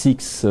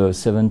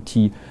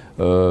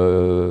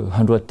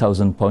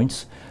 100,000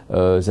 points.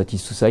 That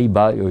is to say,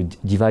 by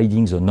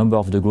dividing the number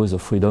of degrees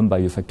of freedom by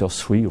a factor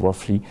 3,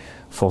 roughly,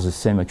 for the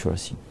same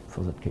accuracy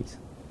for that case.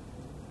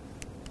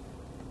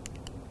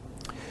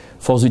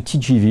 For the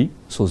TGV,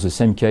 so the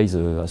same case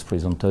as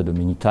presented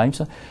many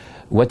times,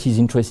 what is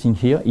interesting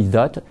here is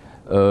that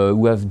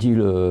we have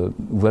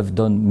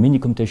done many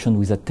computations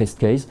with that test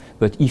case,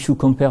 but if you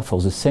compare for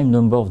the same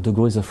number of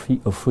degrees of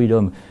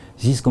freedom,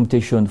 this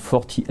computation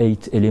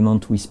 48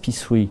 elements with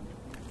P3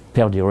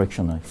 per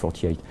direction,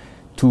 48,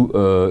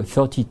 to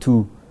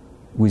 32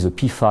 with a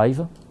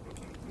P5,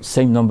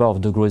 same number of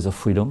degrees of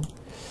freedom.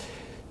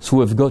 So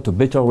we've got a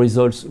better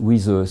results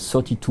with a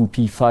 32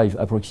 P5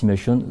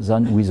 approximation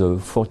than with a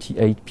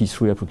 48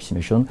 P3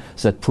 approximation.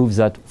 That proves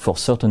that for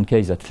certain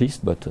cases at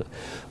least, but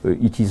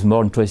it is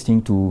more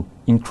interesting to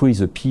increase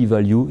the P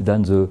value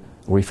than the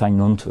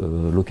refinement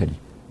locally,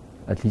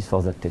 at least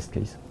for that test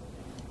case.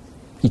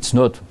 It's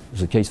not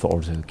the case for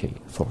all the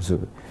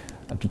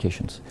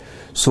applications.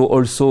 So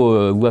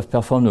also we have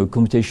performed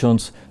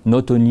computations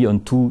not only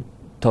on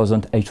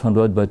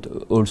 2,800 but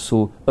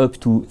also up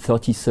to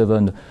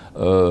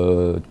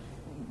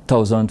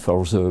 37,000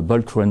 for the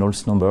bulk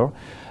Reynolds number.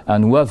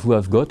 And what we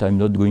have got, I'm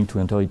not going to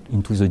enter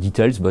into the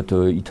details, but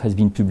it has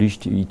been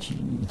published, it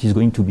is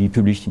going to be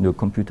published in the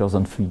Computers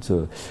and Fleets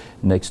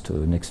next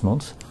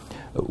month.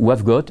 What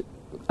I've got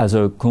as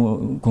a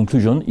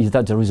conclusion is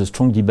that there is a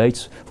strong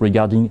debate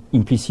regarding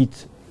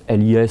implicit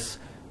LES,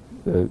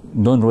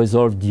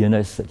 non-resolved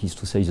DNS, that is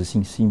to say the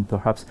same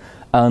perhaps,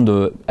 and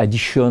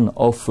addition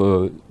of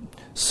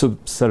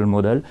sub-cell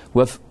model,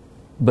 but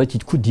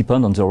it could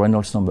depend on the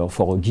Reynolds number.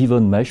 For a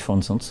given mesh, for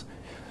instance,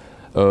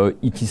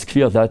 it is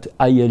clear that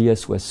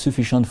ILS was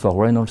sufficient for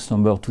Reynolds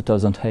number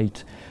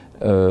 2008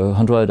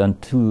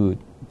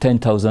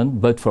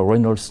 110,000, but for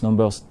Reynolds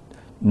numbers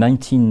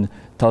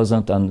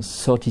 19,000 and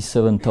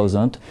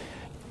 37,000,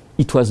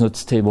 it was not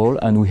stable,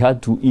 and we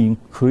had to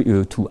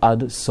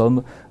add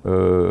some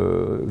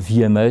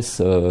VMS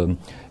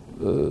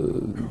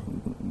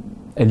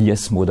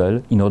LES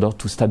model in order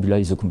to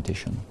stabilize the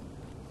computation.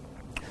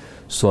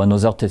 So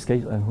another test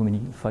case, how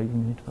many? 5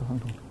 minutes per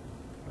hand?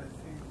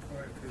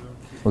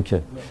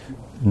 Okay,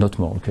 not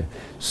more. Okay.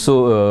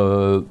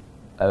 So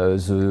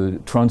the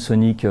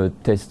transonic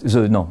test,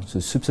 the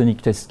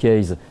subsonic test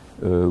case,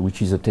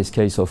 which is a test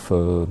case of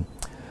a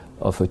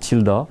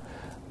TILDA,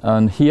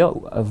 and here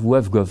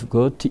what we've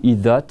got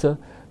is that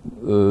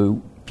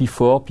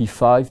P4,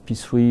 P5,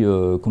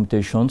 P3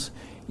 computations.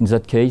 In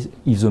that case,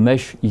 if the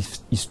mesh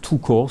is too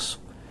coarse,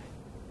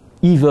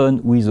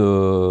 even with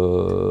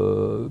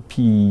a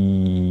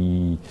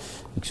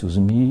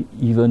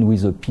even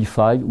with a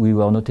P5, we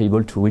were not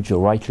able to reach the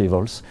right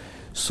levels.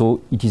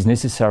 So it is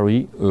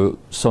necessary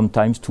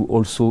sometimes to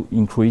also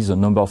increase the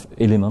number of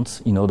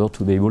elements in order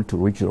to be able to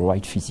reach the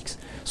right physics.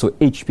 So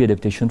HP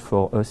adaptation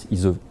for us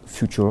is the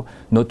future,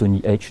 not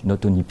only H,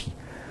 not only P.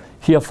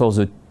 Here for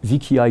the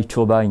VKI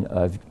turbine,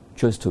 I've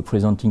just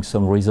presenting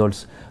some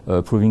results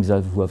proving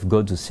that we have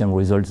got the same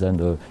results,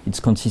 and it's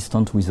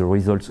consistent with the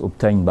results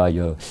obtained by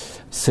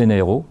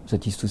CNAERO,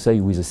 that is to say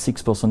with a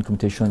 6%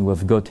 computation we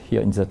have got here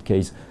in that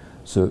case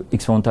the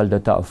experimental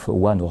data of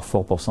 1 or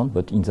 4%,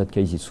 but in that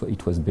case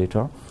it was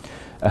better.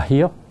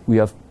 Here we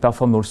have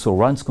performed also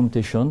RANS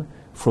computation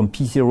from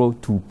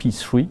P0 to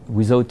P3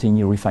 without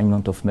any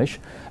refinement of mesh,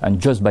 and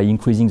just by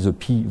increasing the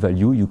P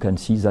value you can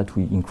see that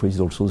we increase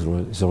also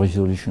the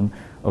resolution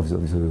of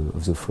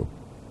the flow.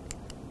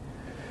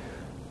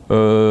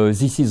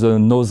 This is a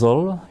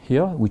nozzle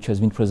here, which has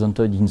been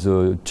presented in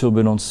the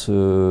turbulence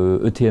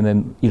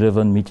ETMM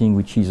 11 meeting,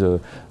 which is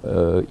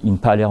in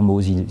Palermo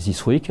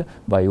this week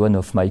by one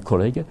of my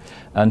colleagues.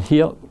 And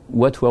here,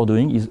 what we are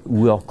doing is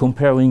we are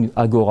comparing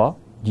Agora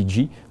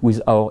DG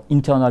with our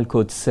internal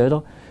code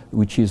CEDR,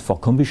 which is for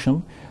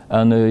combustion.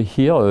 And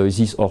here,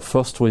 these are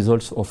first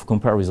results of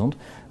comparison.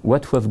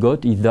 What we've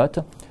got is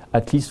that,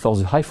 at least for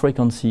the high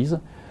frequencies,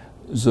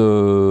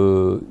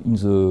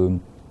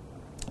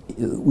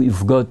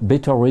 we've got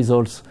better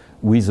results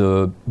with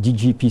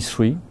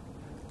DGP3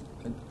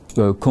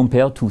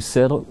 compared to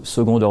CEDR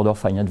second order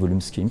finite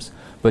volume schemes.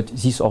 But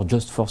these are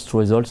just first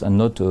results, and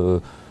not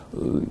the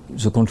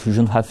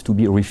conclusion have to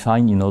be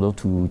refined in order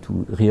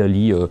to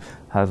really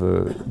have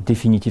a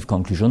definitive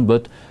conclusion.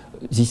 But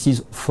this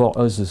is for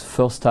us the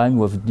first time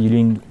we're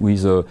dealing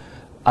with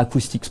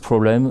acoustics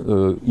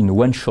problem in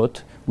one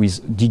shot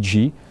with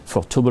DG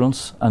for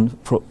turbulence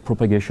and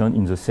propagation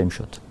in the same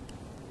shot.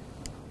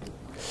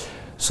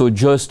 So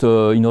just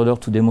in order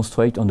to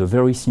demonstrate on a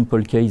very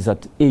simple case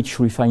that H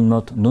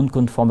refinement,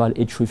 non-conformal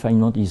H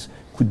refinement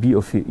could be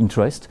of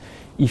interest.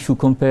 If you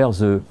compare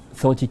the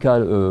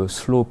theoretical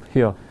slope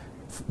here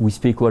with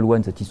P equal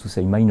 1, that is to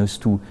say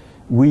 -2,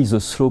 with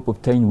the slope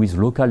obtained with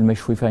local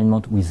mesh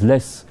refinement with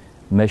less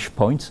mesh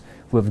points,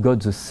 we've got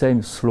the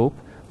same slope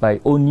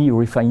by only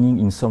refining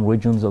in some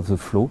regions of the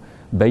flow,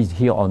 based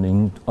here on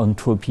an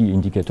entropy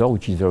indicator,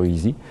 which is very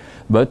easy.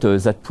 But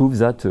that proves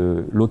that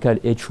local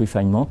H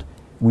refinement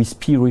with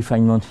P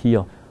refinement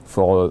here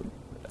for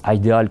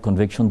ideal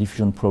convection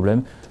diffusion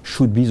problem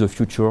should be the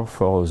future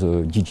for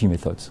the DG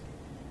methods.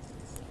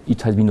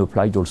 It has been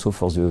applied also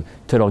for the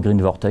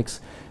Taylor-Green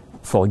vortex.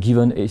 For a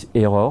given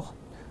error,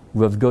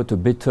 we have got a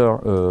better,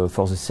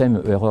 for the same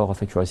error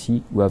of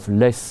accuracy, we have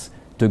less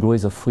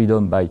degrees of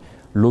freedom by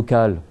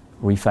local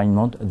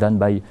refinement than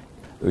by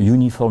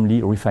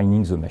uniformly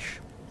refining the mesh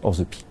or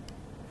the P.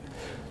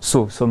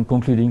 So some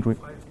concluding... 5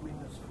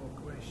 minutes for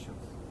questions.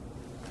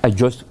 I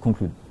just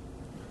conclude.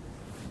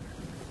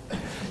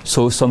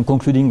 So some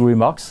concluding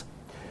remarks.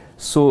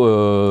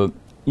 So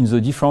in the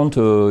different,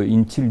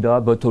 in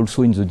TILDA, but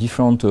also in the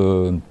different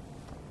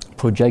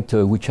projects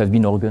which have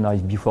been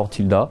organized before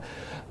TILDA,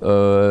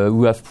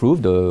 we have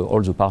proved,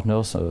 all the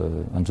partners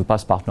and the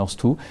past partners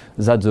too,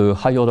 that the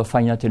higher order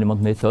finite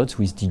element methods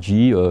with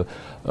DG,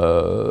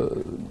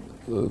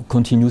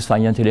 continuous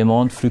finite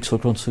element, flux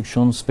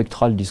reconstruction,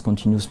 spectral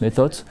discontinuous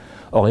methods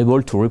are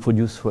able to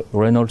reproduce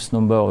Reynolds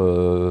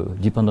number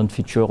dependent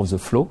feature of the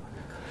flow.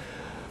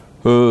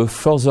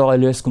 Further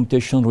LES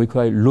computation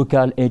require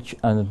local H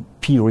and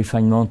P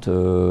refinement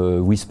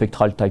with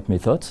spectral type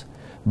methods,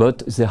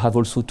 but they have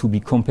also to be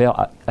compared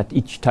at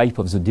each type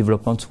of the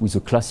development with the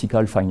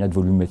classical finite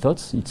volume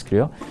methods, it's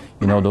clear,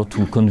 in order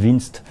to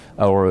convince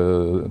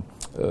our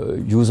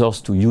users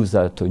to use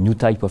that new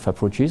type of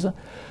approaches.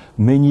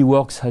 Many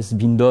works has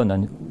been done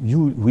and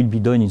will be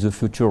done in the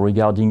future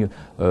regarding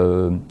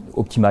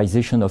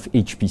optimization of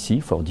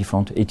HPC for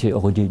different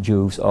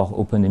heterogeneous or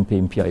open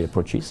MPI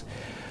approaches.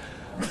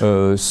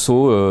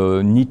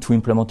 So need to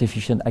implement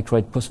efficient,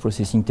 accurate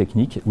post-processing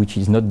technique, which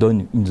is not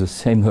done in the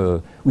same,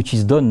 which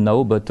is done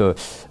now, but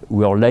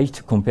we are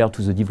late compared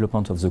to the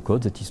development of the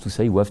code. That is to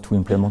say, we have to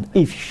implement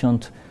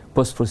efficient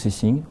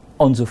post-processing,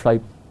 on-the-fly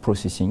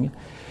processing.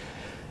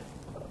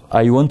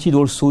 I wanted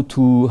also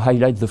to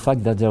highlight the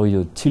fact that there is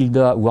a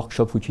TILDA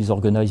workshop which is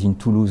organized in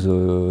Toulouse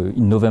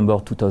in November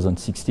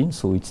 2016,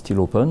 so it's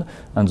still open,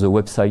 and the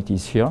website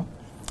is here.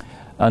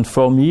 And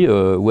for me,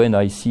 when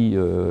I've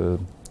seen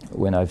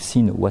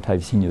what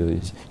I've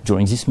seen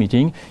during this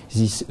meeting,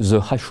 the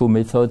Haase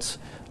methods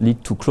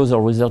lead to closer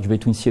research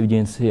between CFD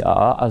and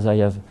CAA, as I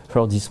have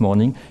heard this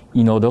morning,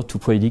 in order to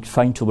predict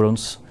fine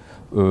turbulence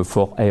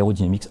for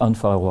aerodynamics and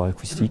for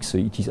aeroacoustics.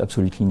 It is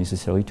absolutely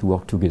necessary to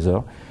work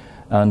together.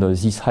 And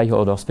these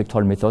high-order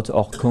spectral methods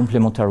are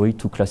complementary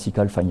to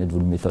classical finite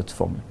volume methods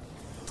for me.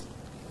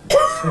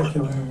 Thank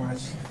you very much.